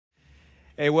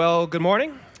Well, good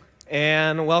morning,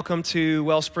 and welcome to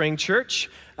Wellspring Church,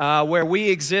 where we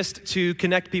exist to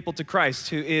connect people to Christ,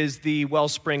 who is the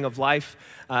wellspring of life.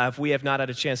 If we have not had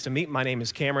a chance to meet, my name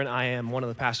is Cameron. I am one of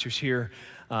the pastors here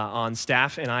on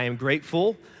staff, and I am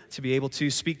grateful to be able to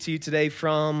speak to you today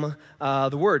from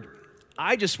the Word.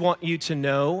 I just want you to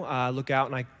know, look out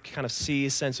and I kind of see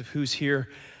a sense of who's here.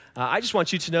 I just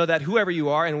want you to know that whoever you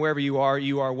are and wherever you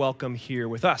are welcome here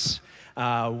with us.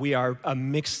 We are a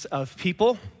mix of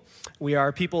people. We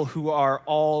are people who are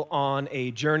all on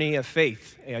a journey of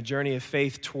faith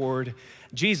toward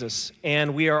Jesus.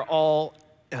 And we are all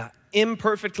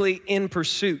imperfectly in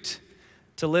pursuit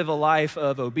to live a life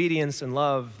of obedience and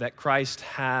love that Christ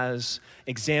has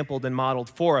exampled and modeled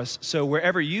for us. So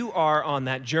wherever you are on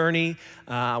that journey,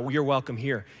 you're welcome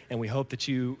here. And we hope that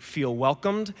you feel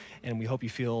welcomed, and we hope you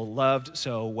feel loved.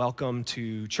 So welcome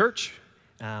to church.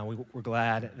 We're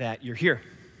glad that you're here.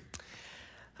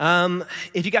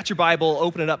 If you got your Bible,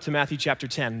 open it up to Matthew chapter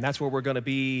 10. That's where we're going to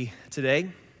be today.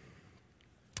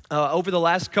 Over the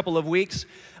last couple of weeks,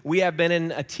 we have been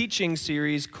in a teaching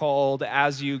series called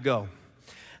As You Go.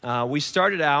 We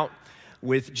started out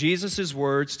with Jesus'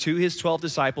 words to his 12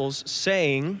 disciples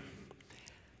saying,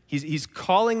 he's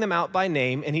calling them out by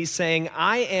name, and he's saying,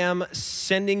 I am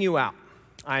sending you out.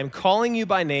 I am calling you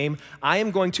by name. I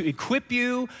am going to equip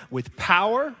you with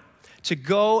power to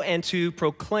go and to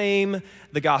proclaim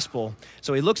the gospel.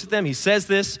 So he looks at them, he says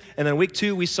this, and then week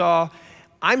 2 we saw,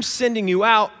 I'm sending you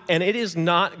out, and it is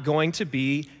not going to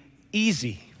be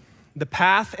easy. The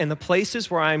path and the places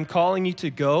where I'm calling you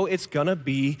to go, it's gonna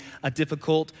be a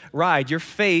difficult ride. Your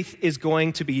faith is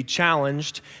going to be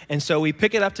challenged. And so we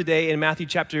pick it up today in Matthew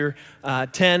chapter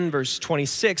 10, verse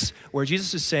 26, where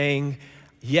Jesus is saying,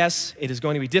 yes, it is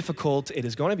going to be difficult, it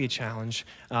is going to be a challenge,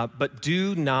 but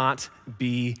do not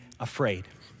be afraid.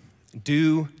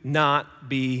 Do not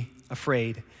be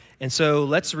afraid. And so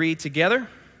let's read together.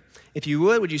 If you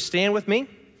would you stand with me?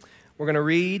 We're gonna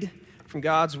read from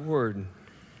God's word.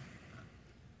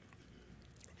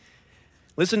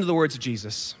 Listen to the words of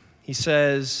Jesus. He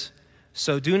says,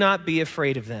 so do not be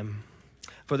afraid of them,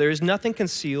 for there is nothing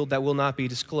concealed that will not be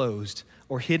disclosed,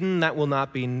 or hidden that will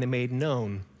not be made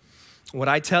known. What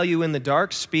I tell you in the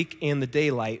dark, speak in the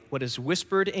daylight. What is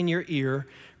whispered in your ear,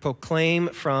 proclaim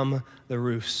from the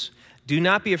roofs. Do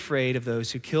not be afraid of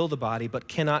those who kill the body, but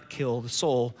cannot kill the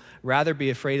soul. Rather be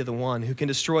afraid of the one who can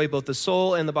destroy both the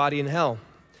soul and the body in hell.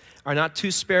 Are not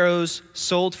 2 sparrows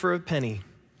sold for a penny?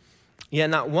 Yet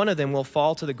not one of them will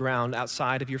fall to the ground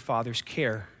outside of your Father's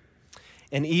care.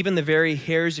 And even the very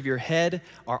hairs of your head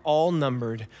are all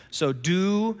numbered. So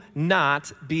do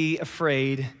not be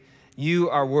afraid. You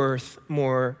are worth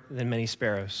more than many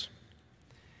sparrows.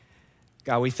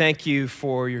 God, we thank you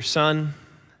for your Son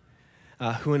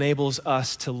who enables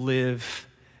us to live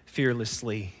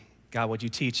fearlessly. God, would you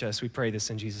teach us? We pray this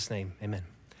in Jesus' name. Amen.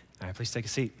 All right, please take a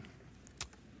seat.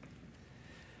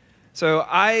 So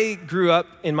I grew up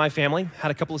in my family,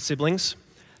 had a couple of siblings.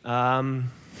 My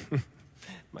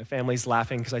family's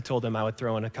laughing because I told them I would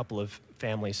throw in a couple of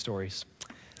family stories.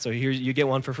 So here you get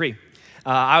one for free.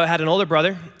 I had an older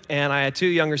brother, and I had 2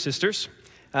 younger sisters.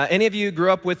 Any of you grew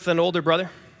up with an older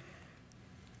brother?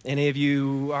 Any of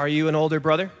you, are you an older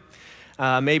brother?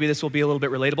 Maybe this will be a little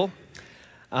bit relatable.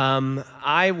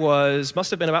 Must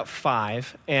have been about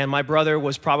 5, and my brother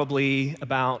was probably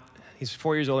he's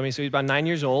 4 years older than me, so he's about 9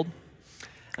 years old.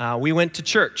 We went to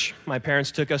church. My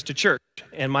parents took us to church,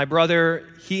 and my brother,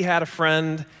 he had a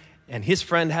friend, and his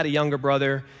friend had a younger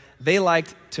brother. They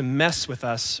liked to mess with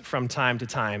us from time to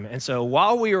time. And so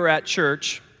while we were at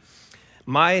church,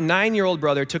 my 9-year-old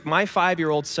brother took my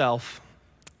 5-year-old self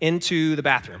into the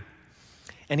bathroom.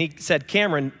 And he said,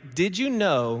 Cameron, did you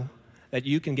know that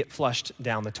you can get flushed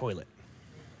down the toilet?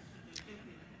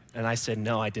 And I said,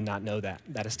 no, I did not know that.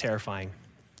 That is terrifying.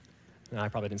 And I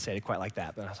probably didn't say it quite like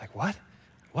that, but I was like, what?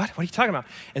 What are you talking about?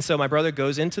 And so my brother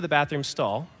goes into the bathroom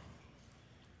stall.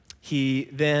 He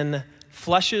then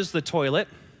flushes the toilet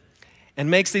and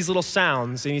makes these little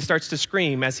sounds, and he starts to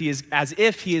scream as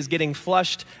if he is getting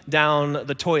flushed down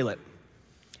the toilet.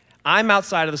 I'm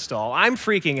outside of the stall. I'm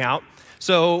freaking out.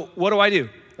 So what do?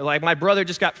 Like, my brother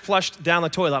just got flushed down the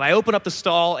toilet. I open up the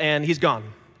stall, and he's gone.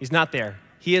 He's not there.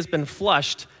 He has been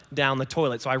flushed down the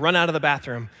toilet. So I run out of the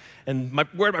bathroom, and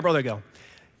where'd my brother go?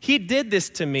 He did this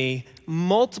to me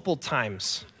multiple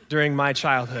times during my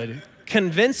childhood,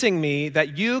 convincing me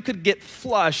that you could get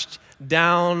flushed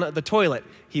down the toilet.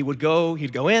 He'd go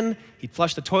in, he'd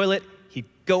flush the toilet, he'd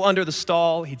go under the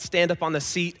stall, he'd stand up on the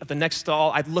seat of the next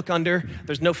stall, I'd look under,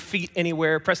 there's no feet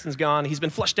anywhere, Preston's gone, he's been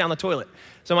flushed down the toilet.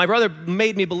 So my brother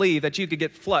made me believe that you could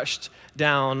get flushed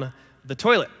down the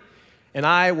toilet. and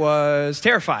I was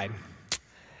terrified.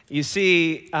 You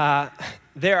see,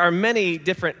 there are many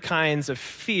different kinds of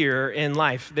fear in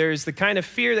life. There's the kind of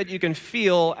fear that you can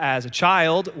feel as a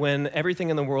child when everything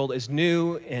in the world is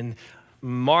new and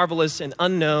marvelous and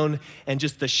unknown, and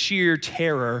just the sheer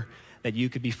terror that you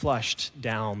could be flushed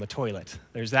down the toilet.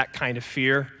 There's that kind of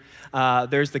fear.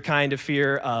 There's the kind of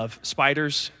fear of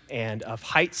spiders and of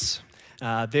heights.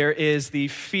 There is the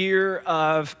fear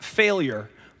of failure,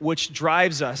 which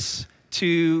drives us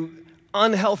to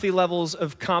unhealthy levels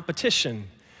of competition.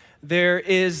 There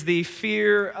is the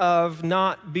fear of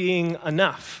not being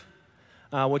enough,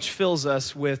 which fills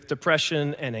us with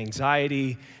depression and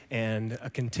anxiety and a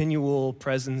continual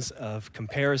presence of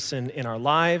comparison in our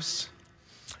lives.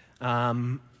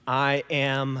 I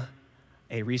am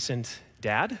a recent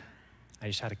dad. I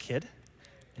just had a kid.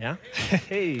 Yeah.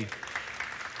 Hey.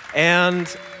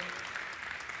 And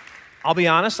I'll be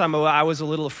honest, I was a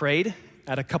little afraid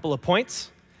at a couple of points.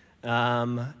 You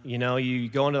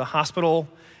go into the hospital,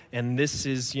 and this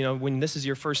is, when this is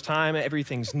your first time,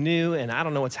 everything's new, and I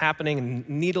don't know what's happening, and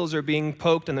needles are being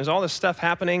poked, and there's all this stuff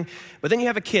happening. But then you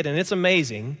have a kid, and it's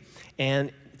amazing,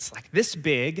 and it's like this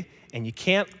big, and you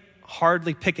can't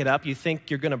hardly pick it up. You think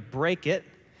you're gonna break it,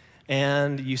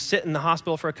 and you sit in the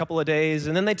hospital for a couple of days,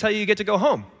 and then they tell you get to go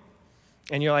home.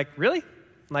 And you're like, really?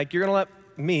 Like, you're gonna let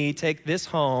me take this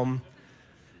home?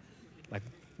 Like,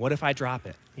 what if I drop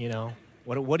it,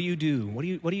 What do you do? What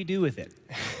do you do with it?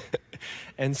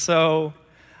 And so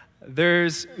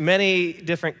there's many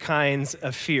different kinds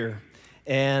of fear,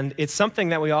 and it's something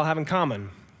that we all have in common,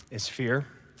 is fear.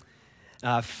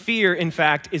 Fear, in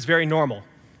fact, is very normal.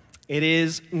 It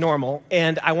is normal,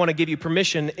 and I want to give you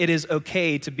permission. It is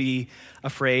okay to be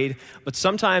afraid, but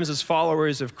sometimes as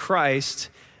followers of Christ,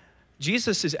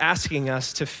 Jesus is asking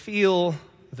us to feel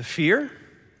the fear,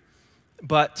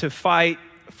 but to fight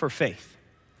for faith.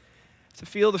 To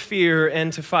feel the fear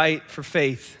and to fight for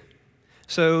faith.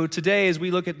 So today, as we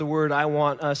look at the word, I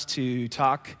want us to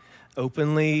talk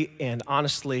openly and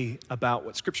honestly about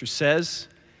what Scripture says,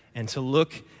 and to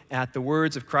look at the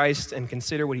words of Christ and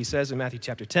consider what he says in Matthew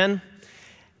chapter 10,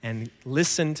 and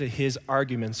listen to his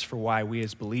arguments for why we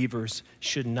as believers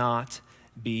should not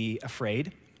be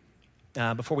afraid.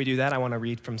 Before we do that, I want to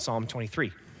read from Psalm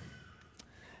 23.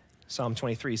 Psalm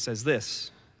 23 says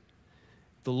this: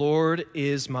 "The Lord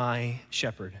is my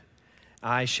shepherd,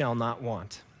 I shall not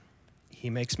want. He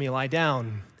makes me lie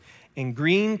down in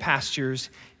green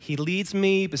pastures. He leads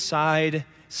me beside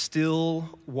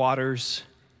still waters.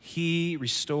 He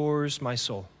restores my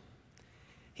soul.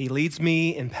 He leads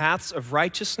me in paths of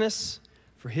righteousness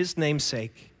for his name's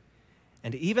sake.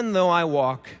 And even though I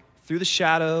walk through the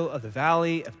shadow of the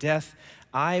valley of death,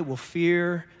 I will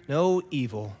fear no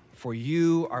evil, for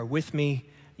you are with me.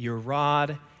 Your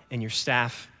rod and your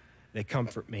staff, they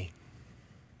comfort me."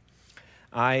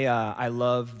 I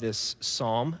love this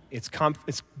psalm. It's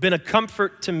been a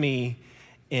comfort to me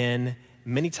in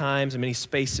many times and many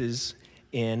spaces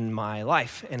in my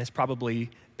life, and it's probably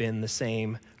been the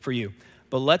same for you.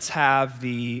 But let's have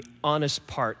the honest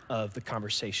part of the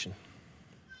conversation.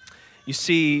 You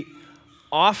see,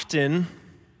 often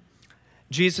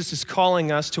Jesus is calling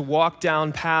us to walk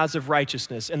down paths of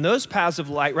righteousness, and those paths of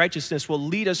righteousness will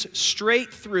lead us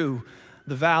straight through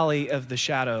the valley of the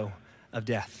shadow of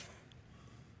death.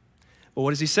 But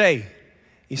what does he say?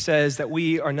 He says that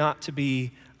we are not to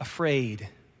be afraid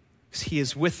because he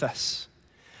is with us.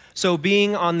 So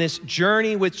being on this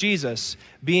journey with Jesus,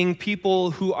 being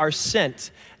people who are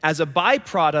sent, as a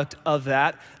byproduct of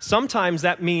that, sometimes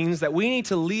that means that we need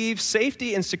to leave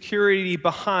safety and security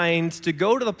behind to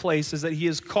go to the places that he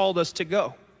has called us to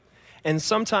go. And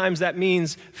sometimes that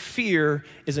means fear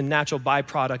is a natural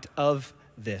byproduct of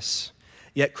this.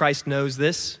 Yet Christ knows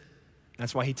this.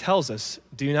 That's why he tells us,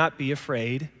 "Do not be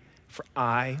afraid, for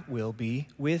I will be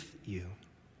with you.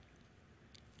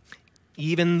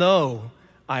 Even though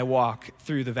I walk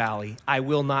through the valley, I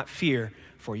will not fear,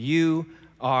 for you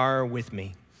are with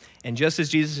me." And just as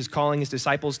Jesus is calling his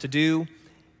disciples to do,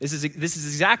 this is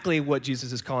exactly what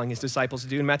Jesus is calling his disciples to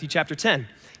do in Matthew chapter 10.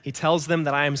 He tells them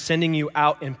that I am sending you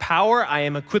out in power. I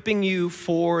am equipping you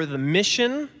for the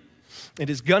mission. It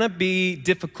is gonna be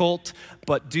difficult,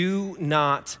 but do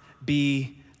not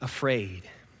be afraid.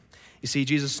 You see,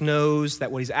 Jesus knows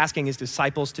that what he's asking his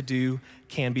disciples to do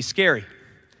can be scary.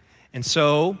 And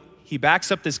so he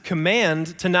backs up this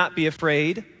command to not be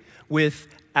afraid with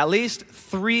at least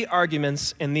 3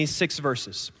 arguments in these 6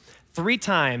 verses. 3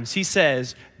 times he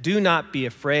says, "Do not be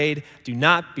afraid, do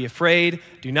not be afraid,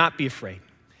 do not be afraid."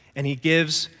 And he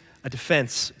gives a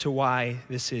defense to why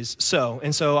this is so.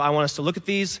 And so I want us to look at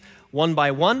these one by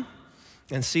one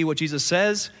and see what Jesus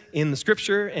says in the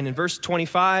scripture, and in verse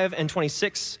 25 and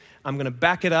 26, I'm going to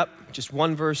back it up just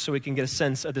one verse so we can get a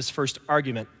sense of this first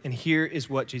argument. And here is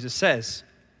what Jesus says.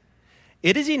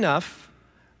 It is enough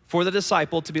for the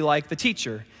disciple to be like the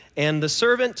teacher, and the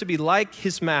servant to be like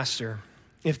his master.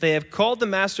 If they have called the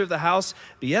master of the house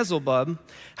Beelzebub,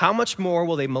 how much more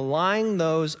will they malign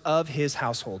those of his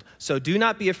household? So do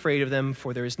not be afraid of them,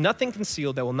 for there is nothing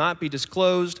concealed that will not be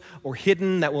disclosed, or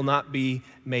hidden that will not be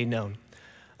made known.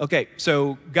 Okay,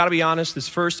 so got to be honest, this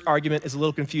first argument is a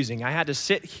little confusing. I had to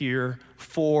sit here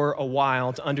for a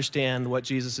while to understand what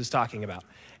Jesus is talking about.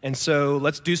 And so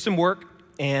let's do some work,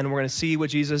 and we're going to see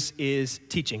what Jesus is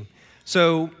teaching.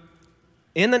 So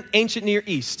in the ancient Near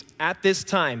East, at this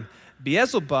time,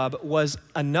 Beelzebub was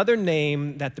another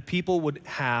name that the people would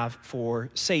have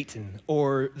for Satan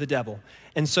or the devil.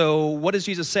 And so what is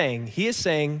Jesus saying? He is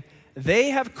saying, they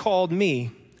have called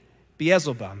me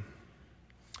Beelzebub.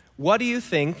 What do you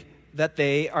think that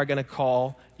they are going to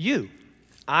call you?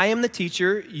 I am the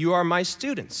teacher, you are my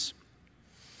students.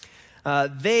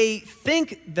 They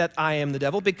think that I am the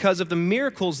devil because of the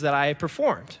miracles that I have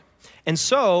performed. And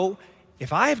so,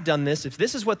 if I have done this, if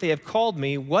this is what they have called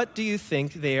me, what do you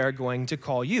think they are going to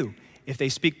call you? If they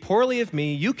speak poorly of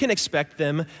me, you can expect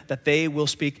them that they will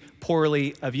speak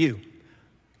poorly of you.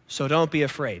 So don't be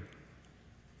afraid.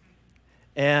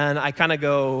 And I kind of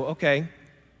go, okay,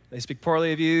 they speak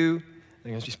poorly of you,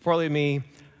 they're going to speak poorly of me.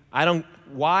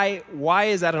 Why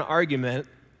is that an argument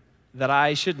that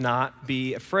I should not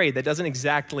be afraid? That doesn't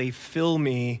exactly fill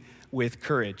me with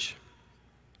courage.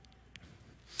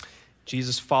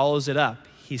 Jesus follows it up.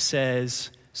 He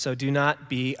says, so do not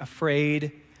be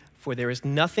afraid, for there is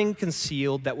nothing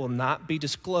concealed that will not be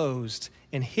disclosed,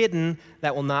 and hidden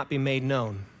that will not be made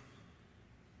known.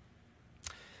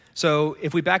 So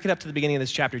if we back it up to the beginning of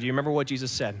this chapter, do you remember what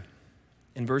Jesus said?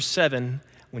 In verse 7,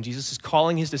 when Jesus is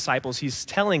calling his disciples, he's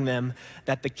telling them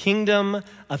that the kingdom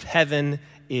of heaven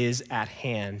is at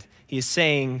hand. He is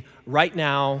saying, right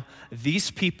now,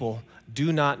 these people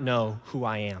do not know who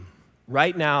I am.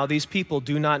 Right now, these people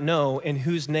do not know in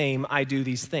whose name I do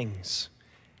these things.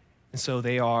 And so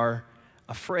they are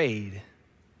afraid.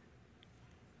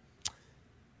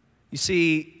 You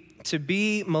see, to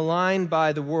be maligned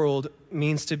by the world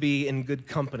means to be in good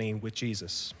company with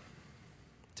Jesus.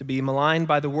 To be maligned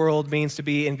by the world means to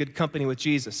be in good company with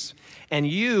Jesus. And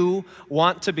you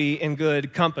want to be in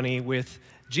good company with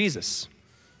Jesus.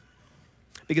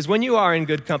 Because when you are in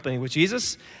good company with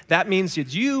Jesus, that means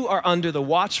that you are under the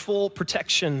watchful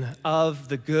protection of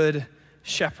the good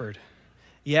shepherd.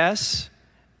 Yes,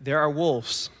 there are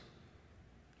wolves,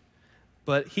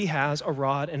 but he has a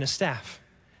rod and a staff,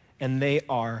 and they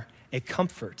are a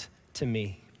comfort to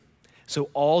me. So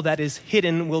all that is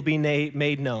hidden will be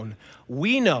made known.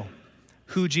 We know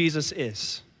who Jesus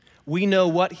is. We know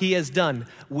what he has done.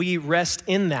 We rest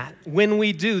in that. When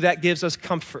we do, that gives us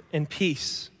comfort and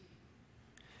peace.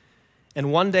 And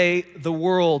one day, the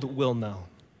world will know.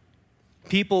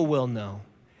 People will know.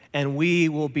 And we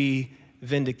will be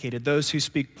vindicated. Those who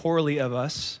speak poorly of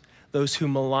us, those who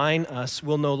malign us,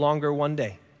 will no longer one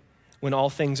day, when all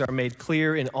things are made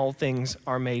clear and all things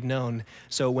are made known.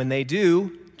 So when they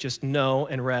do, just know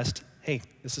and rest, hey,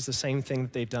 this is the same thing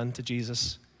that they've done to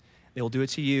Jesus. They will do it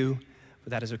to you,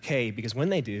 but that is okay, because when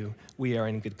they do, we are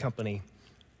in good company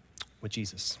with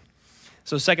Jesus.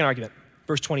 So second argument,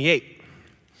 verse 28.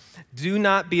 Do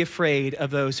not be afraid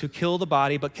of those who kill the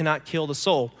body but cannot kill the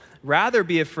soul. Rather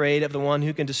be afraid of the one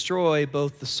who can destroy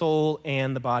both the soul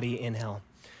and the body in hell.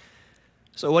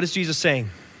 So what is Jesus saying?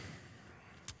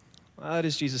 What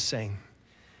is Jesus saying?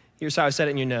 Here's how I said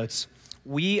it in your notes.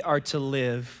 We are to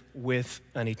live with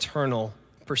an eternal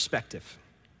perspective.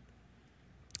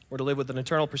 We're to live with an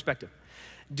eternal perspective.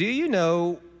 Do you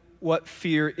know what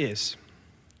fear is?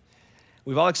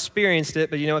 We've all experienced it,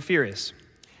 but you know what fear is?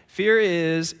 Fear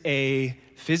is a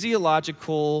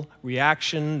physiological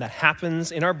reaction that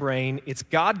happens in our brain. It's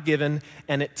God-given,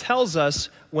 and it tells us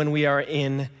when we are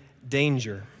in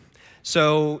danger.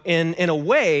 So in a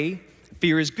way,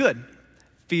 fear is good.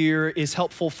 Fear is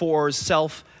helpful for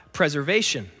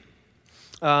self-preservation.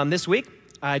 This week,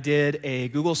 I did a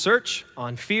Google search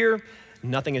on fear.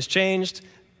 Nothing has changed.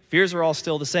 Fears are all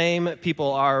still the same.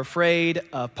 People are afraid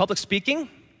of public speaking.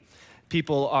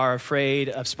 People are afraid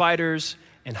of spiders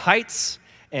and heights.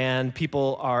 And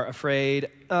people are afraid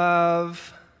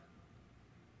of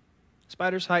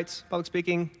spiders, heights, public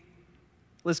speaking.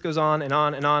 List goes on and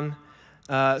on and on.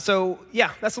 So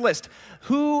yeah, that's the list.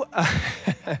 Who's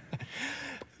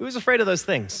afraid of those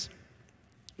things?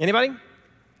 Anybody?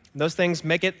 Those things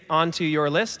make it onto your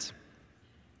list?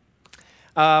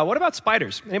 What about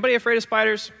spiders? Anybody afraid of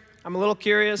spiders? I'm a little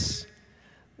curious.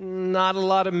 Not a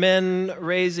lot of men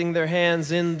raising their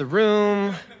hands in the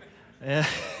room.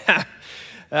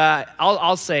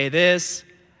 I'll say this.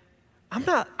 I'm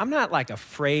not like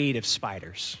afraid of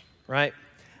spiders, right?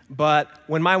 But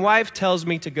when my wife tells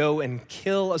me to go and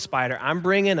kill a spider, I'm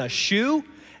bringing a shoe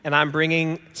and I'm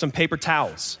bringing some paper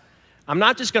towels. I'm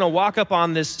not just gonna walk up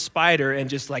on this spider and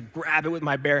just like grab it with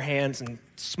my bare hands and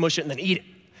smush it and then eat it.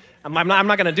 I'm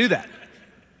not gonna do that.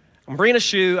 I'm bringing a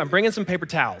shoe, I'm bringing some paper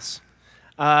towels.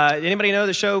 Anybody know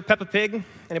the show Peppa Pig?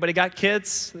 Anybody got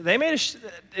kids? They made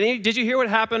did you hear what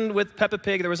happened with Peppa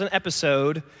Pig? There was an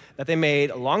episode that they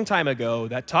made a long time ago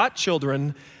that taught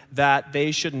children that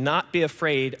they should not be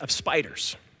afraid of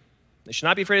spiders. They should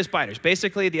not be afraid of spiders.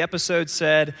 Basically, the episode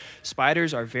said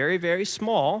spiders are very, very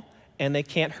small and they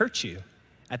can't hurt you.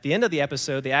 At the end of the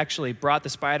episode, they actually brought the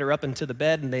spider up into the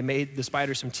bed and they made the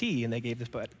spider some tea and they gave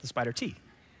the spider tea.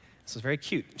 This is very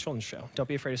cute children's show. Don't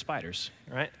be afraid of spiders,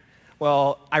 all right?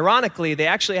 Well, ironically, they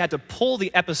actually had to pull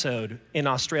the episode in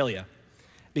Australia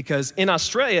because in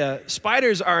Australia,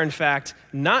 spiders are in fact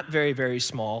not very, very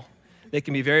small. They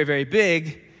can be very, very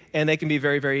big and they can be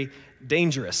very, very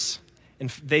dangerous. And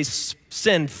they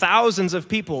send thousands of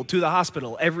people to the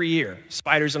hospital every year.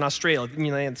 Spiders in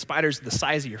Australia, spiders the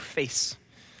size of your face.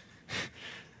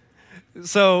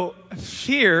 So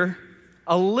fear,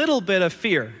 a little bit of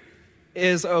fear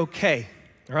is okay,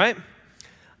 all right?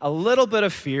 A little bit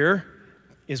of fear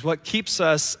is what keeps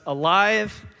us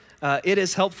alive. It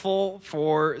is helpful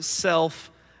for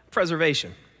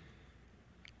self-preservation.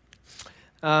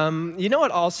 You know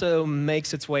what also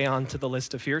makes its way onto the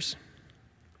list of fears?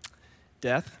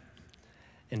 Death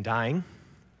and dying.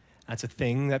 That's a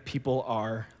thing that people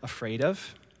are afraid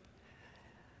of.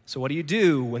 So what do you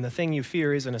do when the thing you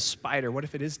fear isn't a spider? What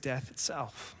if it is death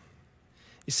itself?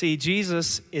 You see,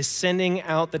 Jesus is sending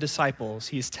out the disciples.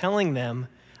 He's telling them,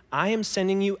 I am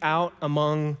sending you out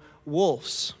among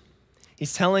wolves.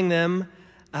 He's telling them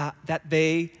that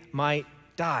they might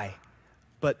die,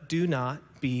 but do not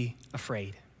be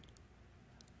afraid.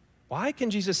 Why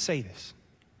can Jesus say this?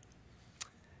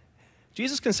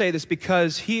 Jesus can say this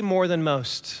because he, more than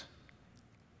most,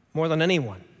 more than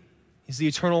anyone, is the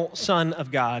eternal Son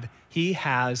of God. He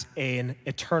has an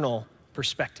eternal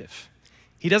perspective.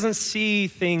 He doesn't see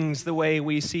things the way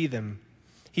we see them.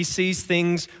 He sees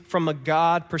things from a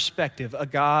God perspective, a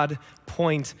God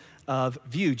point of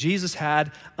view. Jesus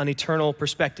had an eternal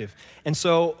perspective. And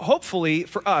so hopefully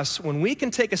for us, when we can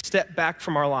take a step back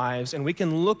from our lives and we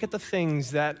can look at the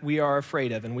things that we are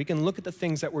afraid of and we can look at the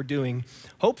things that we're doing,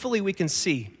 hopefully we can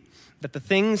see that the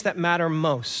things that matter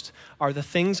most are the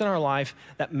things in our life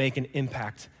that make an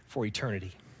impact for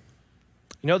eternity.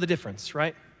 You know the difference,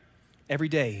 right? Every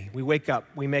day we wake up,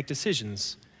 we make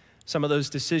decisions. Some of those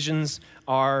decisions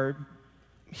are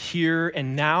here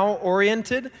and now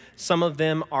oriented. Some of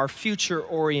them are future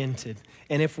oriented.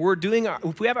 And if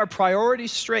we have our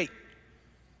priorities straight,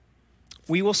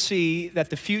 we will see that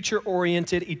the future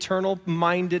oriented, eternal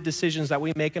minded decisions that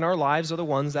we make in our lives are the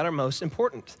ones that are most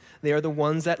important. They are the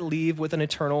ones that leave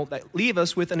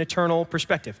us with an eternal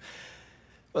perspective.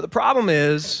 But the problem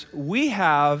is we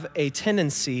have a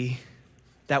tendency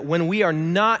that when we are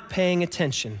not paying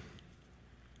attention,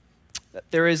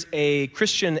 there is a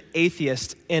Christian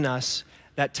atheist in us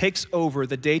that takes over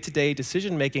the day-to-day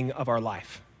decision-making of our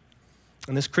life.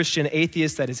 And this Christian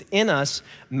atheist that is in us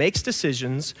makes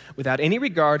decisions without any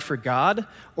regard for God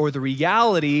or the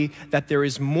reality that there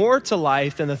is more to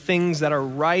life than the things that are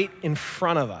right in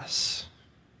front of us.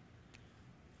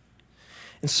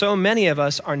 And so many of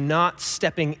us are not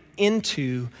stepping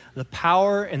into the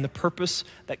power and the purpose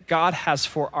that God has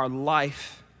for our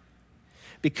life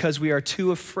because we are too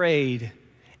afraid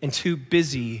and too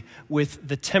busy with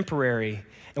the temporary,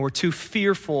 and we're too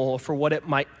fearful for what it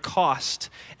might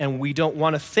cost, and we don't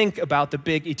want to think about the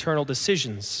big eternal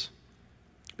decisions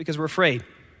because we're afraid.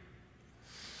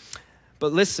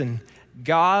 But listen,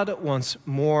 God wants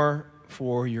more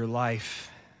for your life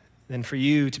than for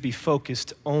you to be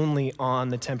focused only on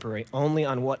the temporary, only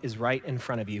on what is right in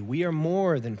front of you. We are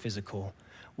more than physical.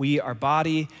 We are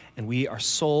body and we are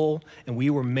soul, and we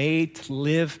were made to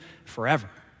live forever.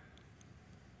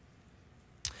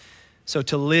 So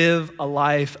to live a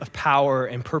life of power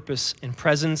and purpose and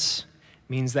presence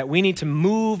means that we need to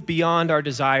move beyond our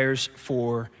desires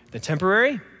for the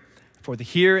temporary, for the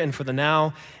here and for the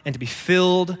now, and to be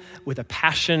filled with a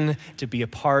passion to be a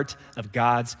part of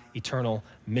God's eternal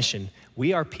mission.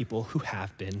 We are people who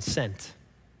have been sent.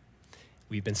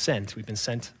 We've been sent. We've been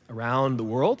sent around the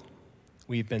world.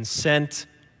 We've been sent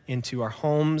into our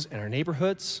homes and our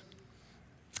neighborhoods.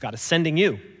 God is sending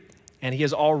you, and he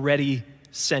has already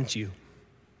sent you.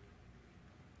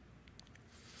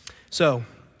 So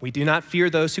we do not fear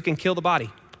those who can kill the body,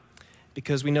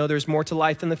 because we know there's more to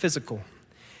life than the physical.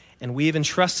 And we have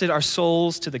entrusted our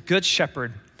souls to the Good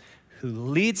Shepherd, who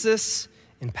leads us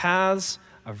in paths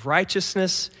of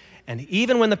righteousness. And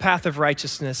even when the path of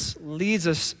righteousness leads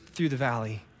us through the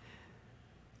valley,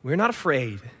 we're not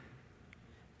afraid,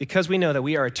 because we know that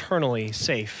we are eternally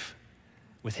safe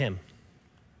with him.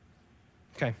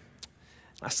 Okay,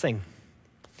 last thing.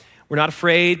 We're not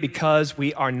afraid because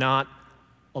we are not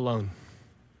alone.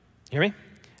 You hear me?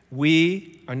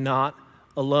 We are not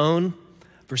alone.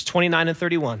 Verse 29 and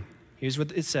 31. Here's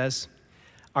what it says.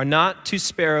 Are not 2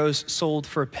 sparrows sold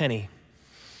for a penny?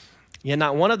 Yet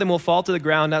not one of them will fall to the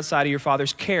ground outside of your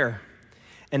Father's care.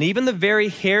 And even the very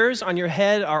hairs on your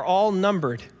head are all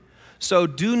numbered. So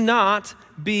do not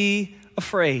be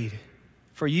afraid,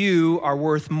 for you are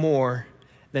worth more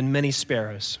than many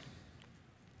sparrows.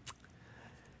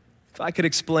 If I could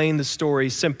explain the story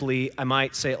simply, I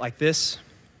might say it like this.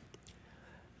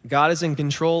 God is in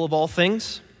control of all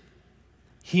things.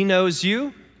 He knows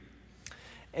you,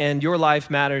 and your life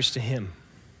matters to him.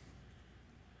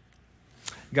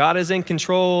 God is in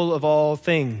control of all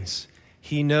things.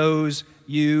 He knows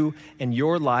you, and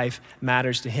your life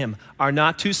matters to him. Are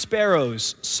not 2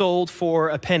 sparrows sold for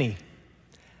a penny?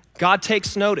 God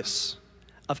takes notice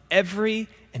of every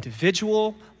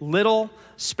individual little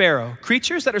sparrow,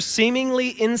 creatures that are seemingly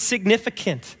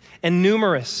insignificant and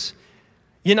numerous.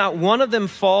 Yet not one of them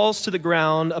falls to the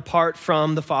ground apart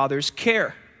from the Father's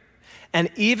care. And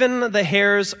even the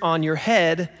hairs on your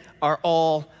head are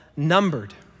all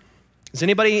numbered. Does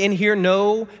anybody in here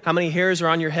know how many hairs are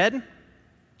on your head?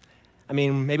 I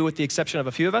mean, maybe with the exception of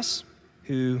a few of us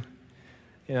who,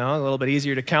 a little bit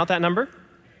easier to count that number.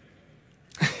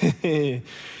 Hey,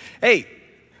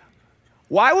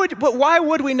 why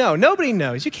would we know? Nobody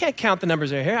knows. You can't count the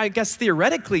numbers of your hair. I guess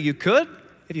theoretically you could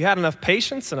if you had enough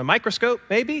patience and a microscope,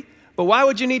 maybe. But why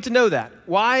would you need to know that?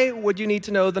 Why would you need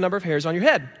to know the number of hairs on your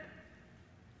head?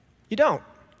 You don't.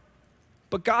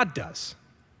 But God does.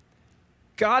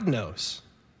 God knows.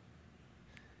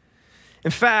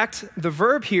 In fact, the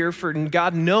verb here for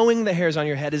God knowing the hairs on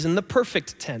your head is in the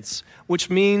perfect tense, which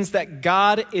means that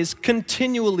God is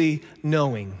continually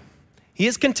knowing. He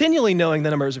is continually knowing the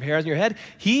numbers of hairs on your head.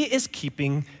 He is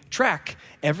keeping track.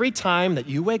 Every time that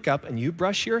you wake up and you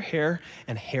brush your hair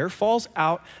and hair falls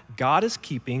out, God is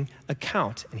keeping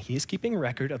account, and he is keeping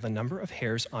record of the number of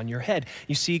hairs on your head.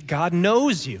 You see, God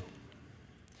knows you.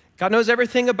 God knows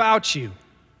everything about you.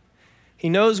 He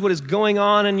knows what is going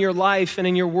on in your life and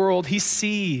in your world. He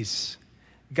sees.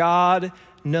 God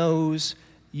knows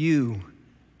you.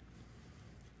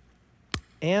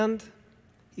 And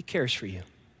he cares for you.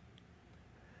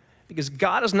 Because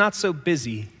God is not so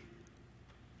busy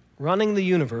running the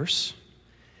universe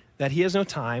that he has no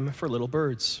time for little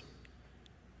birds.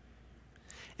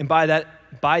 And by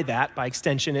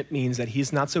extension, it means that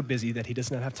he's not so busy that he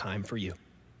does not have time for you.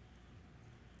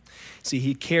 See,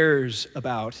 he cares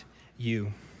about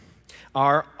you.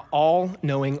 Our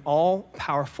all-knowing,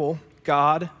 all-powerful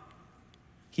God,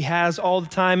 he has all the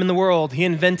time in the world. He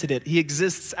invented it. He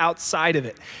exists outside of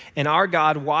it. And our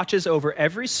God watches over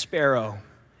every sparrow.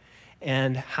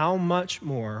 And how much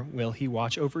more will he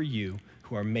watch over you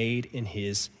who are made in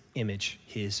his image,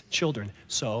 his children?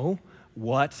 So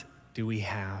what do we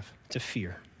have to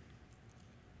fear?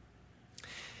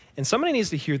 And somebody needs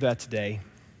to hear that today,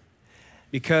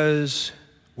 because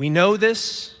we know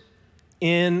this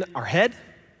in our head.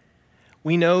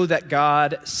 We know that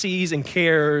God sees and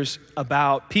cares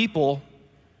about people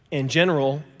in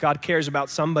general. God cares about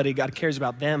somebody. God cares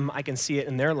about them. I can see it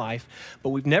in their life. But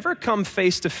we've never come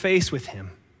face to face with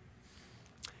him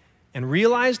and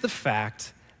realized the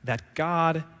fact that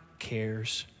God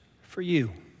cares for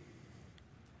you.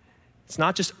 It's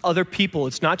not just other people.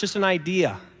 It's not just an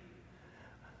idea.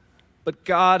 But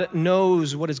God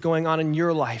knows what is going on in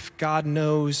your life. God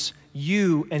knows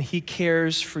you, and he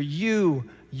cares for you.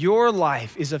 Your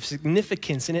life is of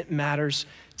significance, and it matters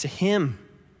to him.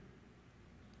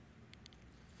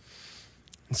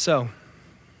 And so,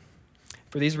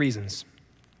 for these reasons,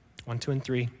 1, 2, and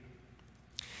 3,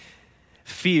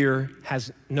 fear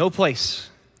has no place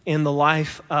in the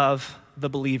life of the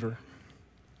believer.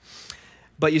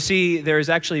 But you see, there is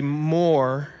actually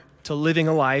more to living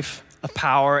a life of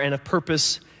power and of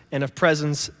purpose and of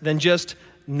presence than just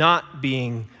not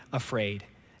being afraid.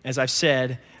 As I've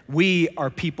said, we are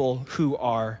people who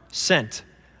are sent.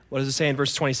 What does it say in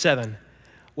verse 27?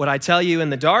 What I tell you in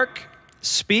the dark,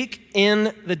 speak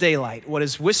in the daylight. What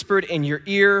is whispered in your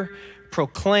ear,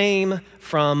 proclaim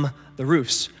from the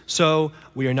roofs. So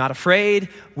we are not afraid.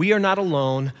 We are not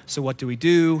alone. So what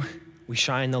do? We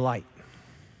shine the light.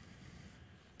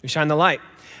 We shine the light.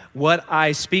 What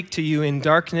I speak to you in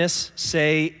darkness,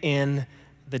 say in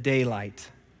the daylight.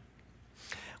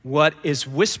 What is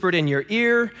whispered in your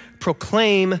ear,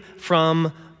 proclaim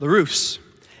from the roofs.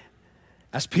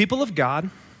 As people of God,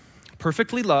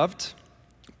 perfectly loved,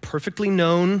 perfectly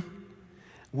known,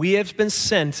 we have been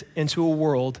sent into a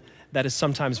world that is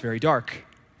sometimes very dark.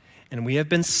 And we have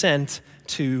been sent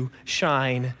to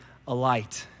shine a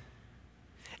light.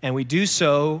 And we do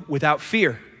so without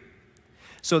fear,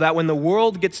 so that when the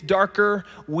world gets darker,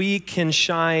 we can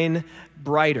shine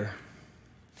brighter.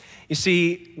 You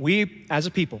see, we as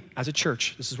a people, as a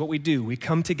church, this is what we do. We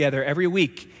come together every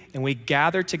week and we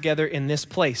gather together in this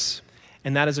place.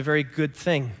 And that is a very good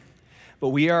thing. But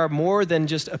we are more than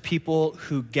just a people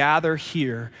who gather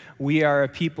here. We are a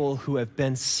people who have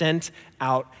been sent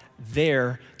out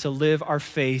there to live our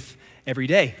faith every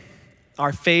day.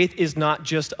 Our faith is not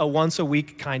just a once a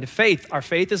week kind of faith. Our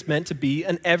faith is meant to be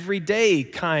an everyday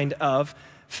kind of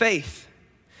faith.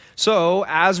 So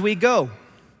as we go,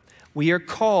 we are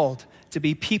called to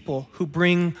be people who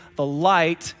bring the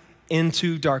light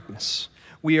into darkness.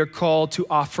 We are called to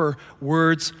offer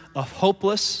words of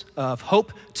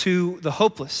hope to the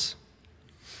hopeless.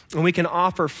 And we can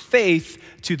offer faith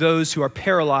to those who are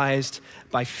paralyzed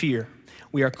by fear.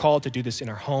 We are called to do this in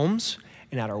our homes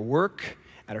and at our work,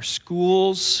 at our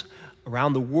schools,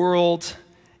 around the world,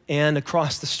 and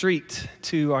across the street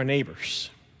to our neighbors.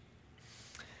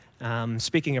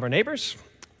 Speaking of our neighbors,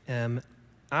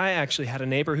 I actually had a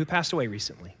neighbor who passed away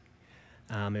recently.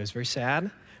 It was very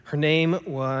sad. Her name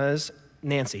was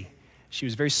Nancy. She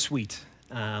was very sweet.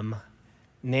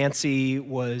 Nancy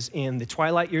was in the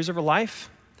twilight years of her life.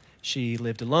 She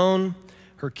lived alone.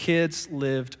 Her kids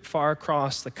lived far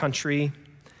across the country.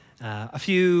 I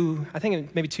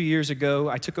think maybe 2 years ago,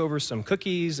 I took over some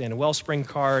cookies and a Wellspring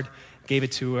card, gave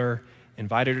it to her,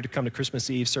 invited her to come to Christmas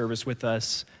Eve service with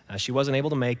us. She wasn't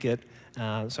able to make it,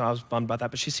 so I was bummed about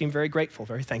that, but she seemed very grateful,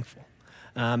 very thankful.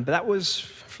 But that was,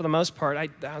 for the most part,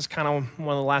 that was kind of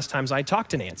one of the last times I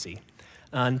talked to Nancy.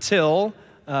 Until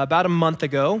about a month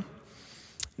ago,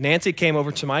 Nancy came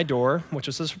over to my door, which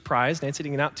was a surprise. Nancy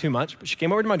didn't get out too much, but she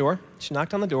came over to my door. She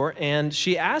knocked on the door, and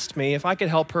she asked me if I could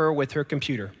help her with her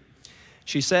computer.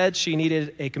 She said she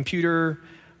needed a computer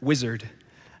wizard.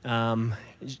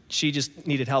 She just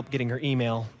needed help getting her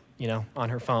email, on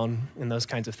her phone and those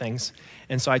kinds of things.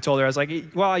 And so I told her, I was like,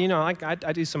 well, I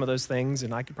do some of those things,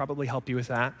 and I could probably help you with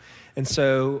that. And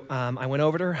so I went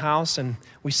over to her house, and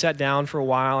we sat down for a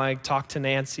while. I talked to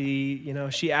Nancy.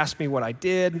 She asked me what I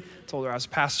did. Told her I was a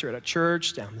pastor at a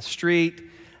church down the street.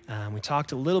 We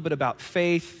talked a little bit about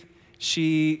faith.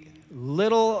 She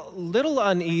little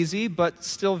uneasy, but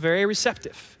still very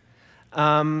receptive.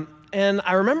 And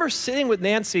I remember sitting with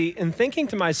Nancy and thinking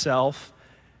to myself,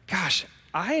 gosh,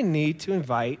 I need to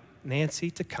invite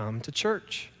Nancy to come to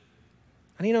church.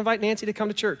 I need to invite Nancy to come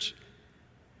to church.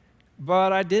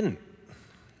 But I didn't.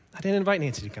 I didn't invite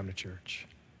Nancy to come to church.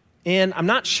 And I'm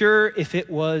not sure if it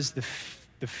was the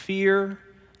fear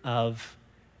of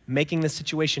making the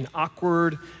situation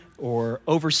awkward or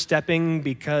overstepping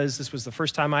because this was the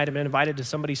first time I'd been invited to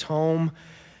somebody's home.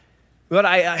 But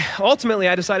ultimately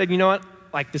I decided,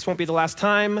 this won't be the last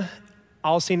time.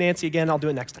 I'll see Nancy again. I'll do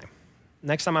it next time.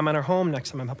 Next time I'm at her home,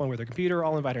 next time I'm helping with her computer,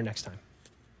 I'll invite her next time.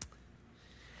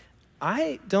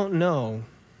 I don't know.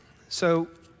 So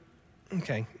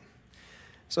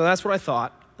that's what I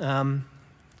thought. A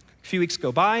few weeks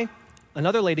go by,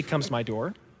 another lady comes to my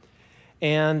door,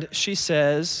 and she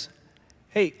says,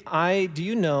 hey, do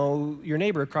you know your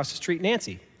neighbor across the street,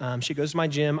 Nancy? She goes to my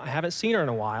gym. I haven't seen her in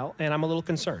a while, and I'm a little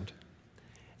concerned.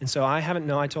 And so I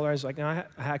told her, I was like, no, I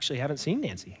actually haven't seen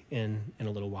Nancy in a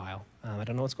little while. I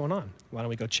don't know what's going on. Why don't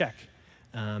we go check?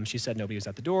 She said nobody was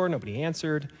at the door, nobody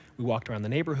answered. We walked around the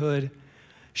neighborhood.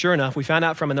 Sure enough, we found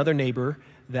out from another neighbor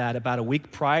that about a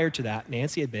week prior to that,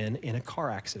 Nancy had been in a car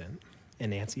accident,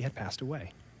 and Nancy had passed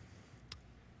away.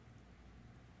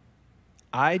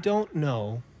 I don't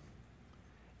know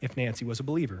if Nancy was a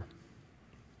believer.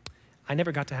 I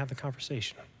never got to have the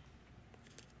conversation.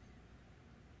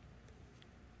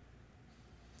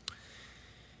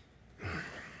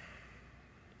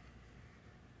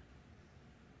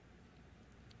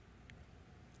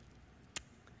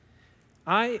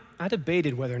 I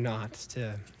debated whether or not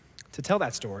to tell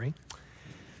that story.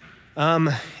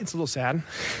 It's a little sad,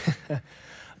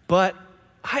 but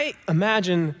I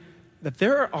imagine that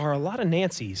there are a lot of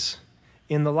Nancys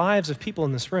in the lives of people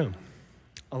in this room,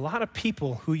 a lot of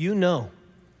people who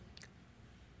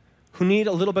who need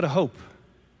a little bit of hope,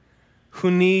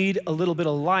 who need a little bit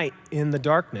of light in the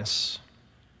darkness.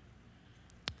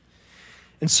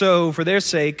 And so for their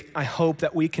sake, I hope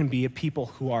that we can be a people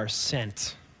who are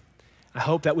sent. I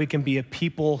hope that we can be a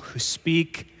people who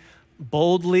speak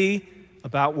boldly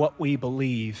about what we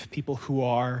believe, people who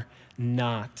are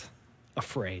not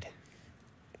afraid.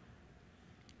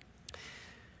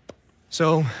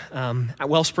 So at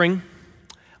Wellspring,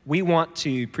 we want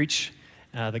to preach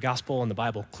the gospel and the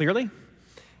Bible clearly,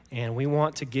 and we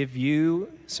want to give you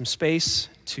some space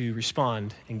to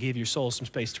respond and give your soul some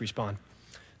space to respond.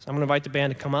 So I'm going to invite the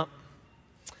band to come up,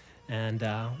 and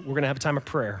we're going to have a time of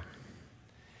prayer.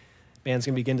 Band's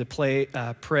going to begin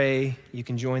to pray. You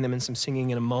can join them in some singing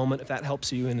in a moment if that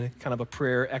helps you in a kind of a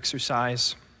prayer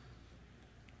exercise.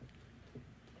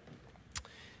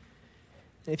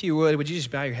 If you would you just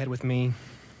bow your head with me?